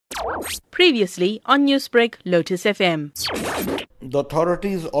Previously on Newsbreak, Lotus FM. The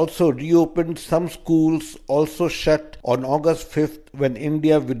authorities also reopened some schools also shut on August 5th when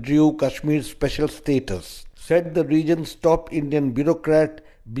India withdrew Kashmir's special status, said the region's top Indian bureaucrat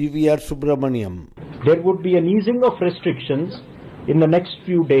BVR Subramaniam. There would be an easing of restrictions in the next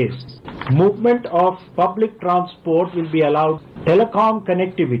few days. Movement of public transport will be allowed. Telecom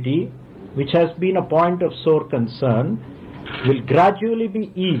connectivity, which has been a point of sore concern, will gradually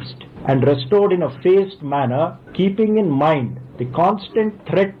be eased and restored in a phased manner, keeping in mind the constant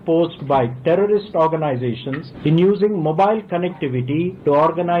threat posed by terrorist organizations in using mobile connectivity to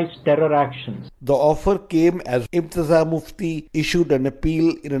organize terror actions. The offer came as Imtiza Mufti issued an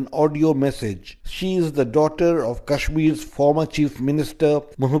appeal in an audio message. She is the daughter of Kashmir's former Chief Minister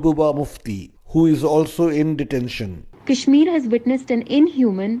Mahbooba Mufti, who is also in detention. Kashmir has witnessed an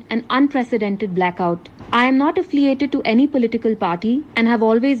inhuman and unprecedented blackout. I am not affiliated to any political party and have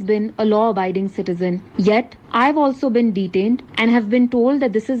always been a law-abiding citizen. Yet, I have also been detained and have been told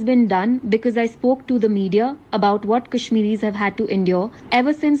that this has been done because I spoke to the media about what Kashmiris have had to endure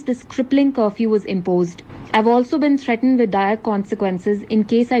ever since this crippling curfew was imposed. I have also been threatened with dire consequences in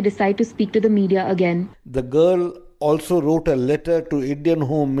case I decide to speak to the media again. The girl also wrote a letter to Indian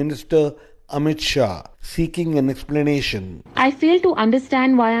Home Minister Amit Shah, seeking an explanation. I fail to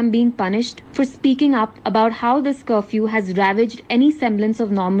understand why I am being punished for speaking up about how this curfew has ravaged any semblance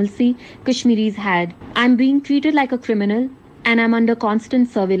of normalcy Kashmiris had. I am being treated like a criminal and I am under constant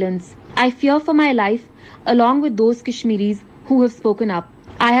surveillance. I fear for my life along with those Kashmiris who have spoken up.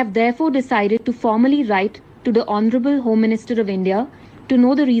 I have therefore decided to formally write to the Honourable Home Minister of India to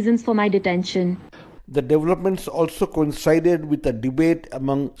know the reasons for my detention. The developments also coincided with a debate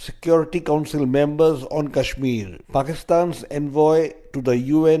among Security Council members on Kashmir. Pakistan's envoy to the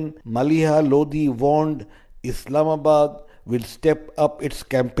UN, Maliha Lodhi, warned Islamabad will step up its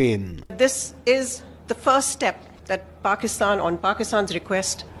campaign. This is the first step that Pakistan, on Pakistan's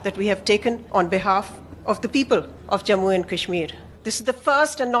request, that we have taken on behalf of the people of Jammu and Kashmir. This is the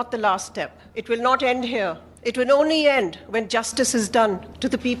first and not the last step. It will not end here. It will only end when justice is done to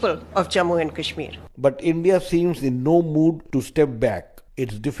the people of Jammu and Kashmir. But India seems in no mood to step back.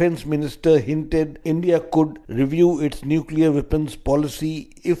 Its defense minister hinted India could review its nuclear weapons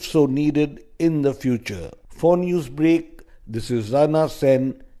policy if so needed in the future. For Newsbreak, this is Rana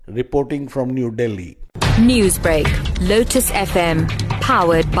Senn reporting from New Delhi. Newsbreak, Lotus FM,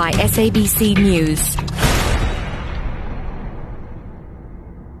 powered by SABC News.